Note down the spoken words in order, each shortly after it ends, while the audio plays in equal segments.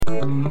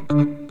Hello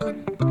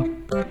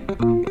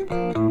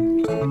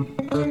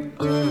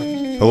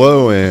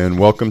and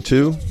welcome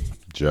to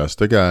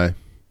Just a Guy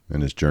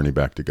and His Journey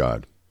Back to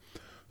God.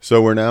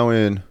 So we're now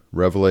in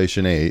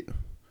Revelation 8,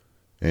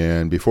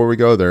 and before we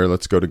go there,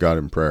 let's go to God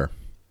in prayer.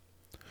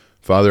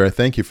 Father, I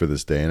thank you for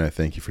this day, and I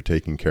thank you for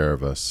taking care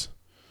of us.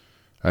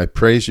 I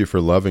praise you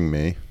for loving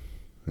me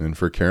and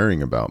for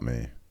caring about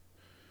me.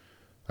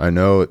 I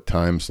know at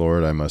times,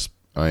 Lord,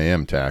 I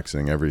am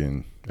taxing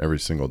every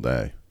single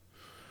day.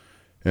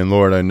 And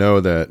Lord, I know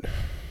that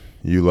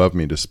you love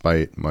me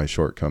despite my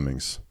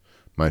shortcomings,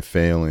 my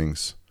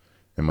failings,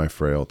 and my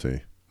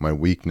frailty, my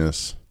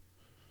weakness.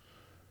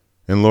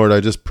 And Lord, I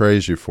just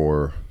praise you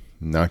for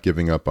not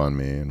giving up on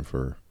me and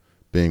for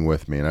being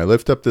with me. And I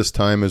lift up this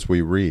time as we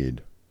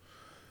read.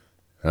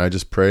 And I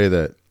just pray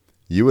that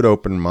you would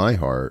open my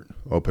heart,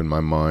 open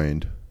my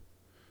mind,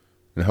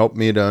 and help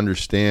me to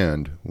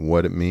understand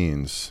what it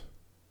means,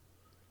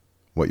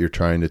 what you're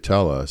trying to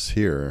tell us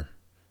here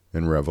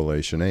in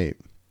Revelation 8.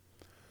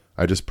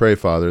 I just pray,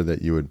 Father,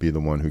 that you would be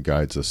the one who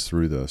guides us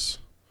through this,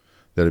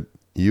 that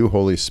you,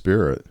 Holy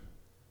Spirit,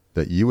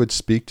 that you would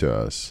speak to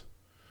us,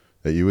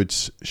 that you would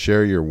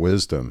share your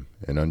wisdom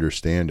and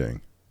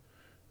understanding,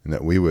 and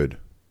that we would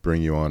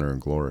bring you honor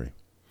and glory.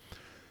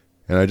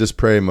 And I just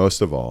pray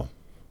most of all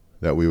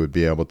that we would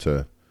be able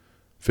to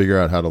figure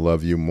out how to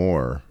love you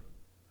more,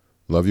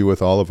 love you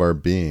with all of our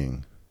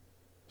being,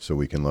 so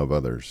we can love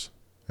others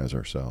as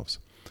ourselves.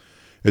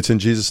 It's in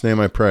Jesus' name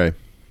I pray.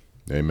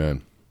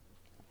 Amen.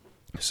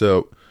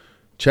 So,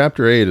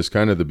 chapter 8 is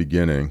kind of the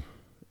beginning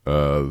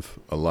of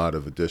a lot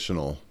of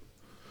additional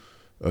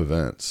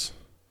events.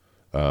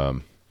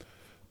 And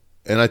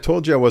I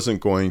told you I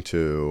wasn't going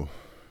to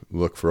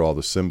look for all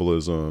the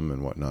symbolism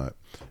and whatnot.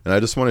 And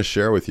I just want to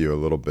share with you a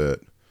little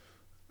bit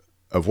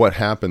of what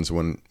happens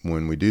when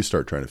we do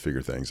start trying to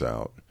figure things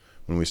out.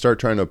 When we start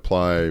trying to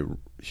apply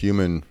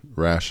human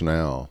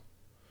rationale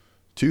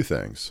to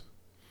things.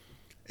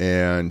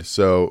 And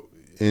so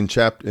in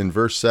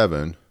verse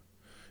 7,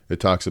 it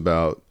talks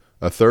about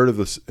a third of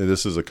this.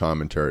 This is a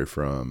commentary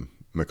from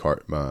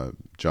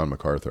John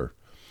MacArthur,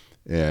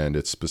 and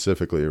it's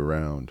specifically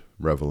around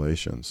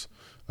Revelations.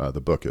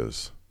 The book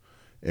is,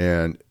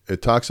 and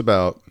it talks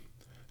about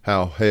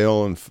how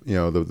hail and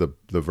the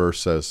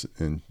verse says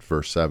in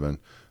verse 7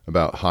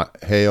 about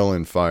hail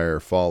and fire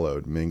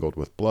followed, mingled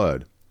with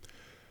blood.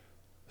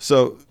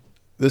 So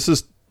this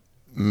is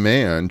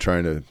man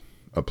trying to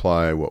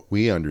apply what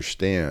we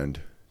understand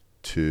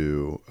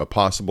to a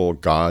possible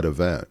God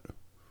event.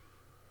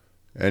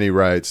 And he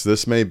writes,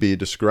 this may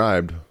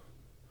describe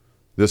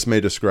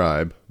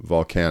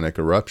volcanic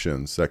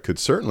eruptions that could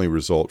certainly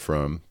result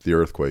from the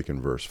earthquake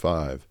in verse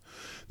 5.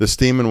 The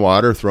steam and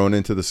water thrown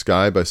into the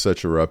sky by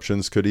such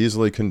eruptions could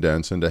easily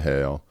condense into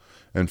hail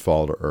and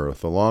fall to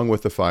earth, along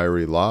with the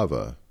fiery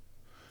lava.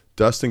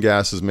 Dust and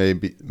gases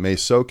may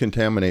so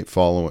contaminate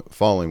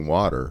falling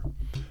water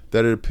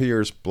that it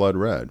appears blood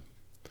red.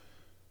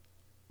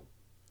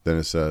 Then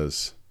it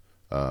says,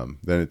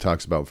 then it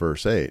talks about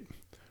verse 8,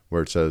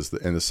 where it says,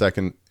 and the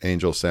second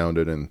angel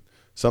sounded, and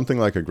something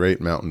like a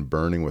great mountain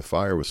burning with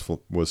fire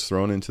was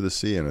thrown into the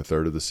sea, and a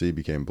third of the sea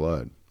became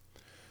blood.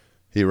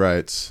 He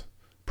writes,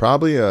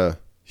 probably a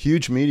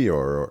huge meteor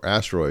or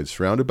asteroid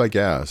surrounded by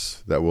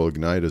gas that will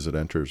ignite as it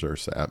enters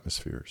Earth's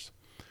atmospheres.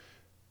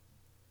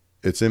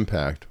 Its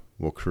impact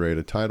will create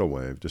a tidal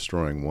wave,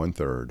 destroying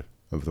 1/3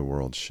 of the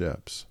world's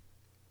ships.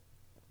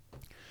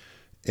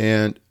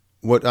 And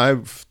what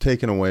I've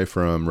taken away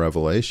from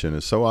Revelation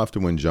is so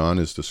often when John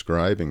is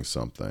describing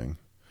something,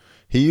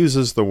 he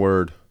uses the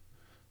word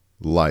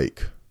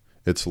like.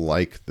 It's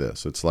like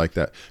this. It's like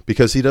that.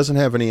 Because he doesn't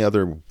have any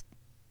other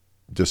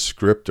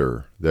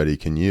descriptor that he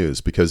can use,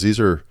 because these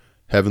are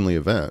heavenly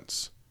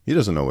events. He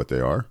doesn't know what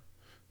they are.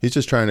 He's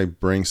just trying to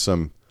bring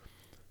some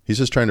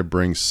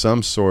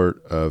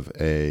sort of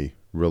a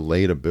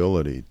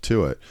relatability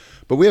to it.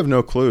 But we have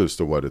no clues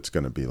to what it's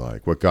going to be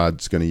like, what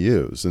God's going to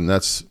use. And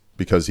that's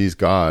because he's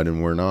God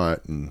and we're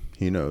not, and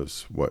he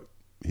knows what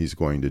he's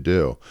going to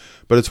do.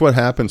 But it's what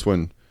happens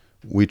when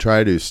we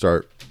try to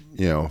start,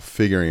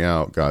 figuring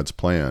out God's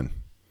plan.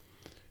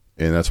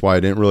 And that's why I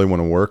didn't really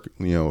want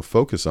to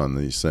focus on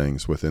these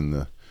things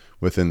within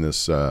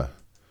this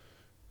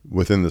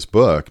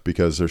book,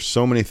 because there's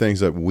so many things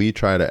that we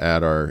try to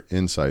add our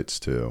insights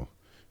to.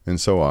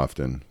 And so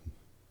often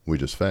we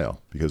just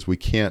fail because we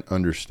can't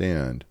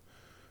understand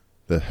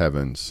the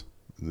heavens,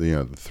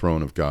 the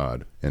throne of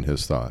God and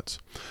his thoughts.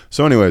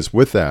 So anyways,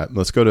 with that,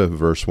 let's go to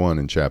verse 1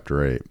 in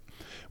chapter 8.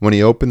 When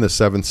he opened the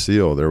seventh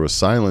seal, there was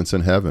silence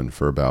in heaven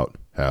for about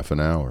half an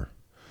hour.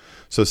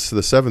 So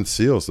the seventh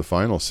seal is the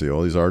final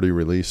seal. He's already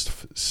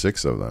released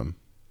 6 of them.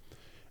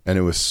 And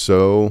it was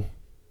so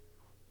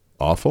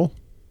awful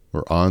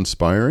or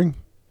awe-inspiring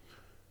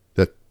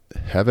that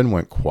heaven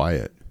went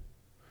quiet.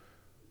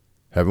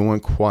 Heaven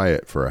went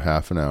quiet for a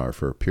half an hour,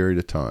 for a period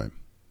of time.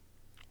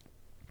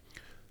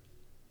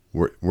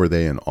 Were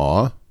they in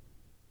awe?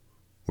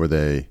 Were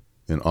they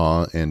in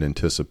awe and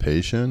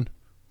anticipation?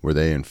 Were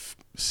they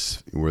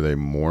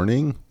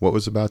mourning what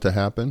was about to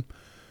happen?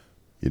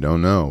 You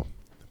don't know.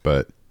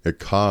 but it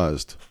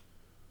caused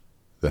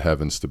the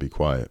heavens to be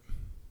quiet.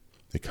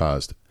 It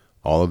caused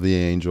all of the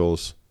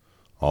angels,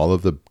 all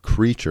of the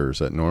creatures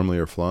that normally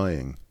are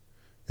flying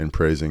and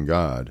praising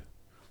God,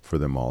 for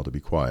them all to be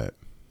quiet.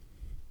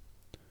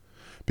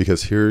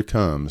 Because here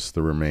comes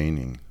the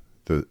remaining,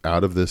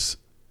 out of this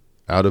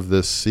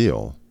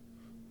seal,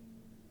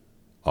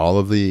 all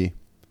of the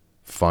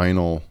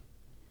final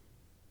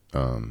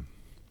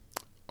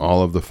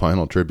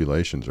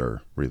tribulations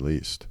are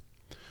released.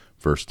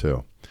 Verse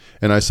 2.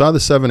 And I saw the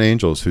 7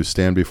 angels who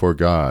stand before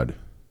God,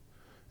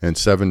 and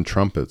 7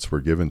 trumpets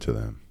were given to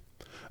them.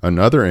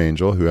 Another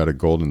angel who had a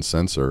golden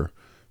censer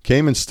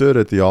came and stood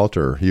at the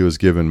altar. He was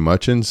given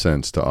much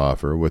incense to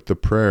offer with the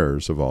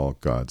prayers of all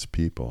God's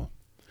people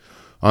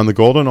on the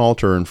golden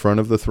altar in front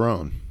of the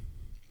throne.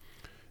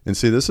 And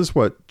see, this is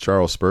what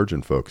Charles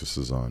Spurgeon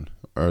focuses on,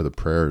 are the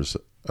prayers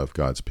of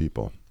God's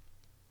people.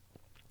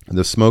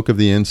 The smoke of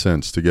the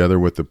incense, together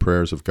with the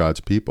prayers of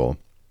God's people,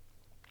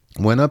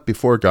 went up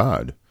before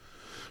God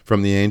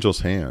from the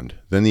angel's hand.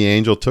 Then the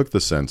angel took the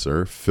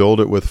censer,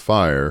 filled it with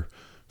fire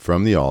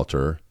from the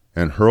altar,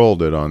 and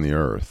hurled it on the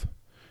earth.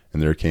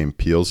 And there came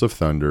peals of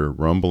thunder,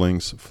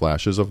 rumblings,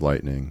 flashes of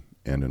lightning,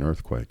 and an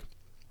earthquake.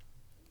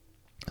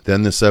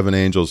 Then the 7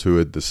 angels who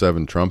had the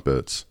 7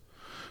 trumpets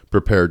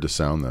prepared to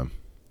sound them.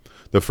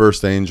 The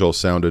first angel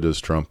sounded his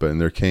trumpet, and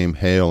there came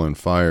hail and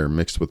fire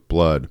mixed with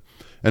blood,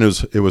 and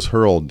it was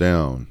hurled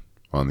down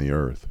on the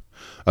earth.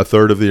 A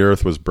third of the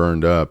earth was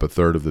burned up, a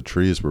third of the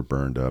trees were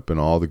burned up, and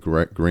all the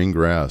green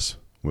grass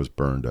was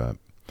burned up.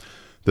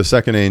 The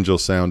second angel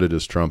sounded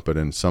his trumpet,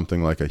 and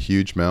something like a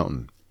huge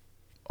mountain,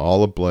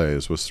 all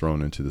ablaze, was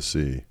thrown into the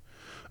sea.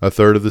 A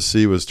third of the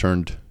sea was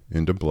turned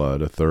into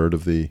blood, a third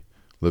of the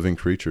living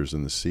creatures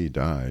in the sea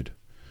died,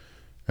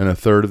 and a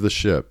third of the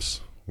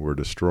ships were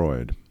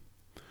destroyed.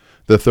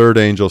 The third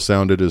angel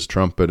sounded his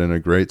trumpet, and a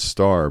great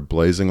star,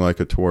 blazing like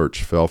a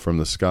torch, fell from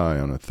the sky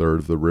on a third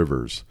of the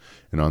rivers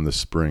and on the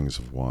springs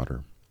of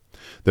water.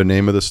 The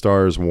name of the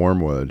star is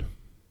Wormwood.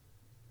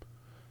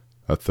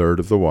 A third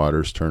of the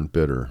waters turned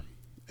bitter,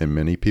 and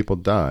many people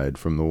died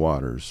from the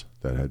waters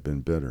that had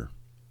been bitter.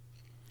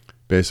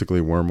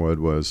 Basically, wormwood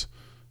was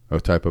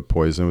a type of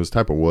poison. It was a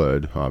type of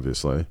wood,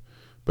 obviously,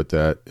 but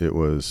that it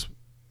was,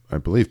 I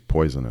believe,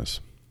 poisonous,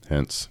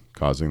 hence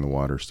causing the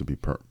waters to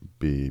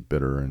be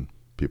bitter and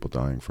people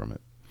dying from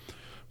it.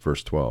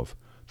 Verse 12.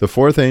 The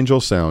fourth angel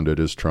sounded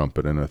his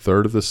trumpet, and a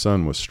third of the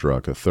sun was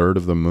struck, a third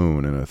of the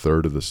moon, and a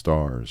third of the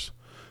stars,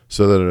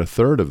 so that a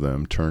third of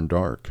them turned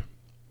dark.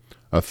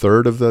 A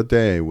third of the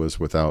day was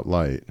without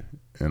light,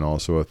 and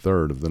also a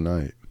third of the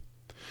night.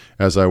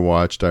 As I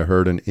watched, I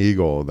heard an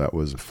eagle that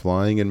was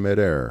flying in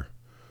midair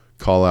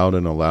call out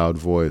in a loud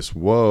voice,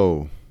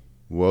 "Woe,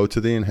 woe to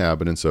the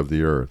inhabitants of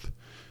the earth,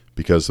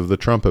 because of the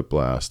trumpet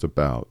blast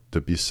about to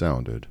be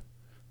sounded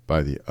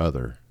by the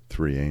other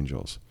 3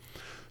 angels."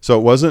 So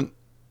it wasn't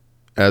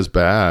as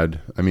bad.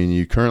 I mean,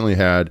 you currently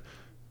had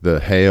the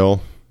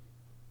hail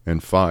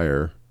and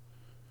fire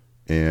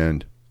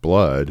and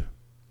blood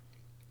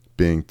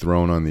being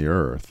thrown on the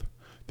earth.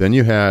 Then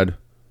you had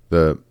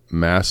the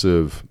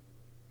massive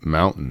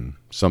mountain,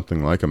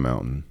 something like a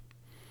mountain,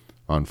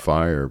 on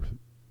fire,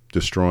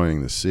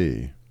 destroying the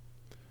sea.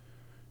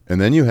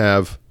 And then you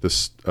have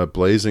a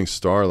blazing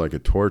star like a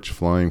torch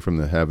flying from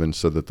the heavens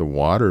so that the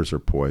waters are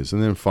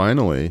poisoned. And then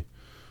finally,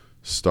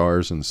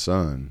 stars and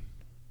sun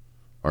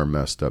are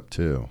messed up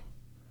too.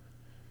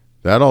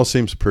 That all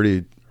seems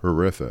pretty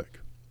horrific.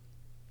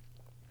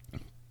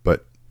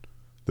 But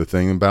the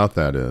thing about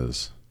that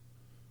is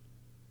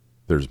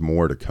there's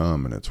more to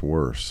come, and it's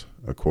worse,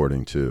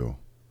 according to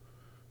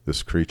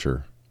this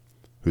creature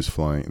who's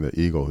flying, the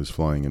eagle who's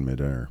flying in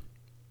midair.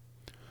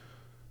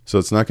 So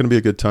it's not going to be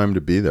a good time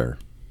to be there.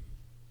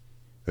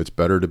 It's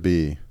better to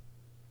be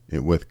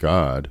with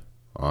God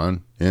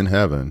in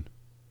heaven,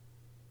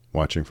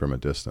 watching from a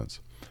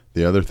distance.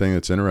 The other thing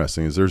that's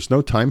interesting is there's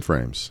no time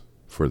frames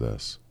for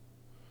this.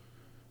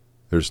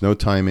 There's no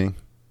timing.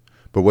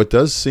 But what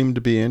does seem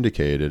to be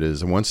indicated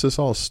is once this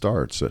all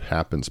starts, it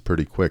happens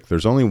pretty quick.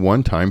 There's only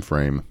one time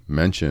frame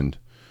mentioned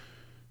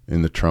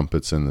in the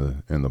trumpets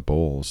and the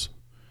bowls,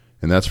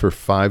 and that's for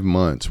 5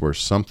 months where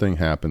something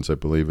happens. I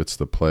believe it's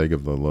the plague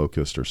of the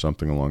locust or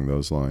something along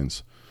those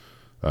lines.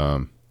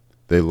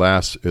 It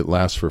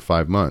lasts for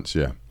 5 months.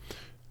 Yeah,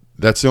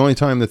 that's the only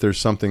time that there's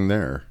something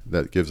there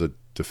that gives a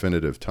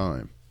definitive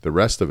time. The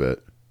rest of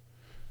it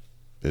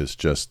is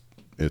just,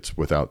 it's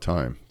without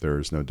time. There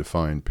is no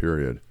defined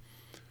period.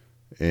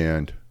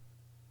 And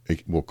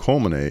it will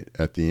culminate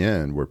at the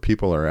end where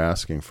people are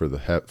asking for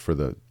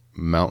the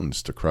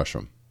mountains to crush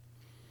them.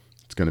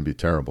 It's going to be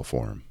terrible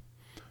for them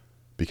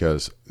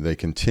because they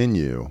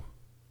continue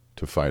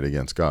to fight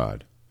against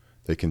God.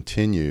 They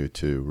continue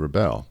to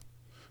rebel.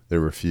 They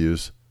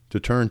refuse to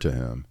turn to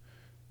him.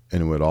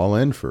 And it would all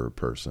end for a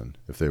person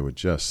if they would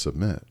just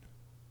submit.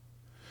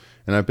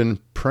 And I've been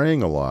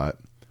praying a lot.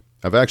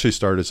 I've actually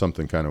started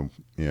something kind of,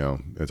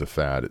 it's a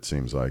fad. It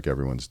seems like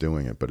everyone's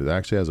doing it, but it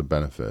actually has a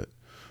benefit.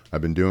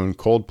 I've been doing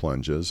cold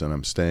plunges, and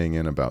I'm staying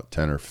in about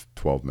 10 or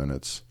 12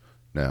 minutes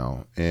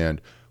now.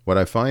 And what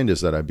I find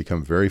is that I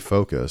become very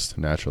focused.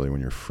 Naturally,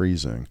 when you're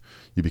freezing,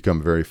 you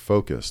become very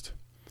focused.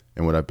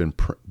 And what I've been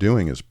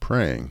doing is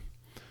praying.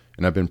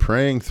 And I've been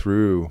praying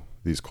through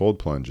these cold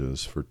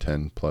plunges for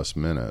 10 plus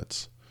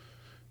minutes.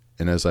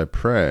 And as I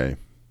pray,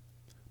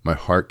 my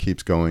heart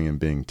keeps going and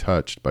being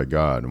touched by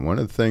God. And one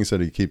of the things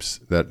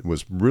that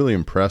was really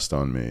impressed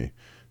on me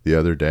the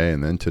other day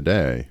and then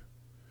today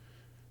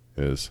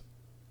is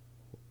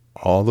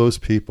all those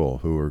people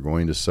who are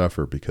going to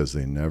suffer because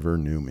they never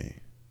knew me,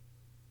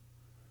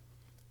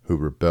 who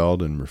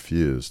rebelled and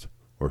refused,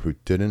 or who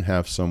didn't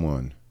have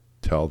someone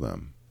tell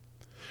them.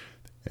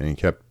 And he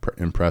kept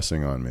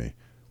impressing on me,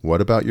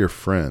 what about your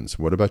friends?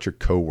 What about your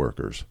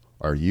coworkers?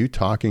 Are you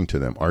talking to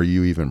them? Are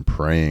you even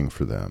praying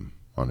for them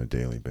on a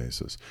daily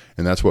basis?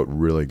 And that's what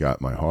really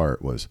got my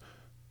heart was,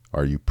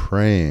 are you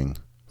praying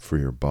for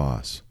your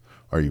boss?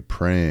 Are you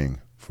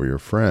praying for your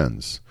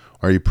friends?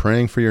 Are you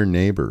praying for your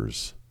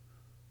neighbors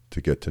to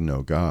get to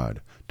know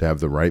God, to have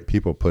the right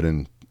people put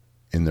in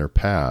their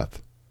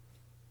path?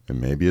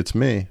 And maybe it's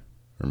me,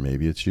 or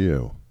maybe it's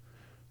you,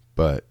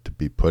 but to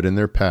be put in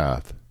their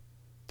path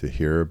to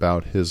hear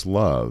about his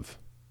love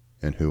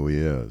and who he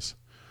is.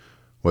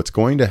 What's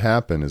going to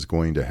happen is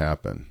going to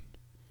happen.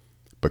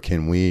 But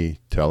can we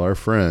tell our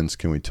friends,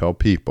 can we tell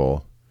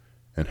people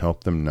and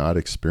help them not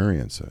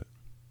experience it?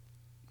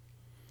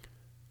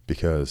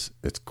 Because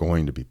it's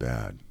going to be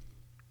bad.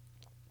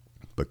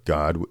 But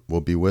God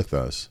will be with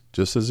us,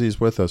 just as he's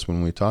with us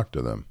when we talk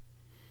to them.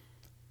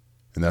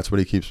 And that's what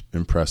he keeps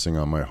impressing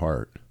on my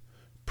heart.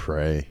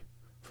 Pray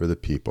for the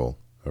people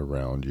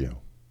around you.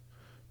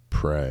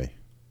 Pray,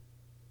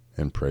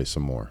 and pray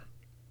some more.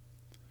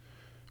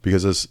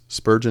 Because as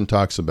Spurgeon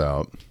talks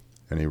about,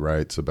 and he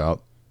writes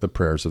about the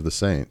prayers of the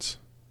saints,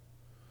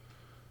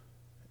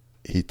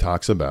 he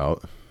talks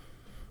about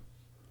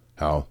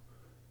how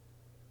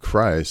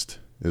Christ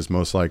is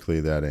most likely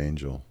that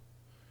angel.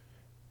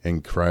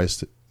 And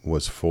Christ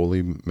was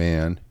fully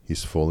man,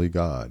 he's fully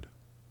God.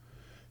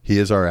 He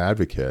is our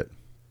advocate.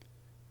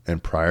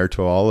 And prior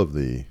to all of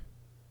the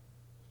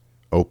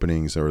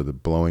openings or the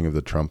blowing of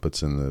the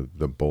trumpets and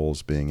the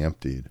bowls being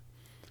emptied,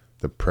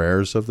 the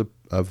prayers of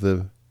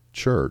the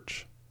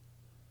church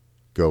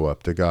go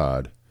up to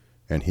God,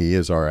 and he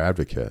is our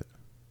advocate.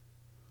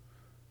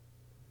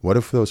 What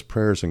if those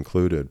prayers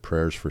included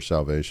prayers for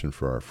salvation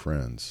for our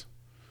friends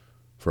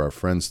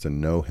to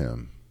know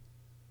him?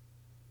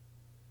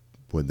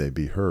 Would they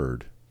be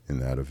heard in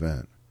that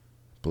event?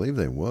 I believe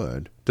they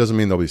would. Doesn't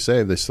mean they'll be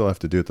saved. They still have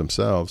to do it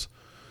themselves,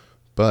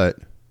 but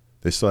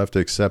they still have to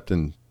accept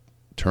and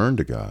turn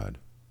to God.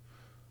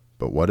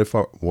 But what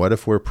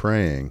if we're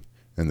praying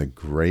and the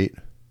great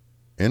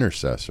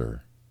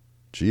intercessor,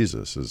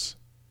 Jesus, is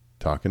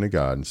talking to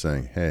God and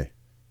saying, hey,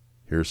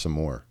 here's some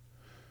more.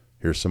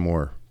 Here's some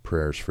more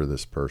prayers for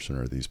this person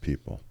or these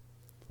people.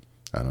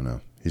 I don't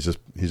know. He's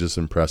just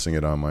impressing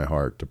it on my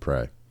heart to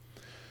pray.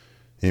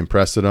 He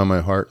impressed it on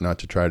my heart not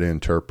to try to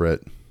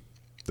interpret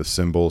the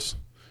symbols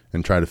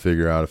and try to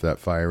figure out if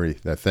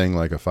that thing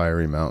like a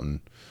fiery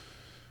mountain,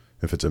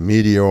 if it's a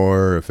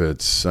meteor,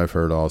 I've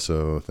heard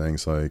also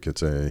things like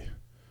it's a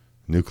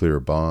nuclear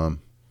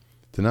bomb,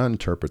 to not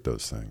interpret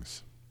those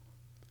things.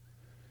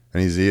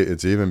 And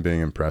it's even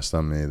being impressed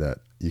on me that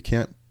you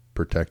can't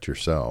protect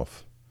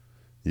yourself.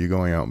 You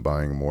going out and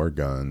buying more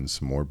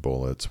guns, more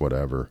bullets,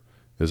 whatever,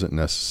 isn't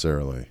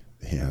necessarily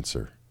the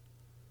answer.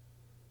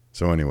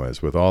 So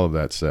anyways, with all of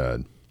that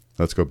said,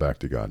 let's go back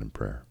to God in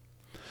prayer.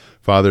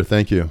 Father,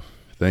 thank you.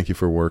 Thank you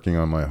for working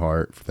on my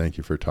heart. Thank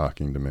you for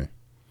talking to me.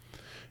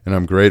 And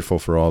I'm grateful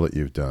for all that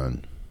you've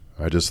done.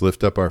 I just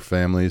lift up our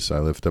families. I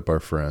lift up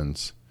our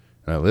friends.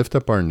 And I lift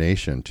up our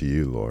nation to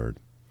you, Lord.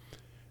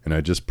 And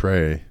I just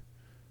pray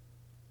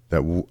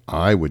that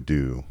I would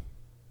do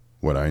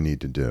what I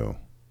need to do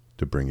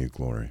to bring you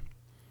glory.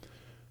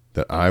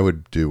 That I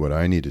would do what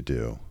I need to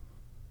do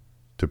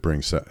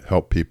to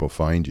help people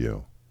find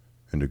you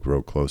and to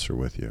grow closer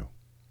with you.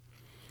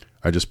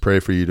 I just pray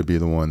for you to be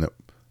the one that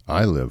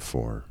I live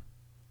for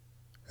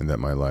and that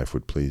my life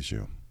would please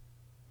you.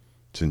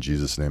 It's in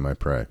Jesus' name I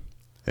pray.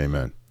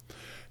 Amen.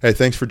 Hey,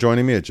 thanks for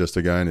joining me at Just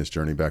a Guy and His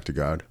Journey Back to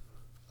God.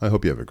 I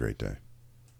hope you have a great day.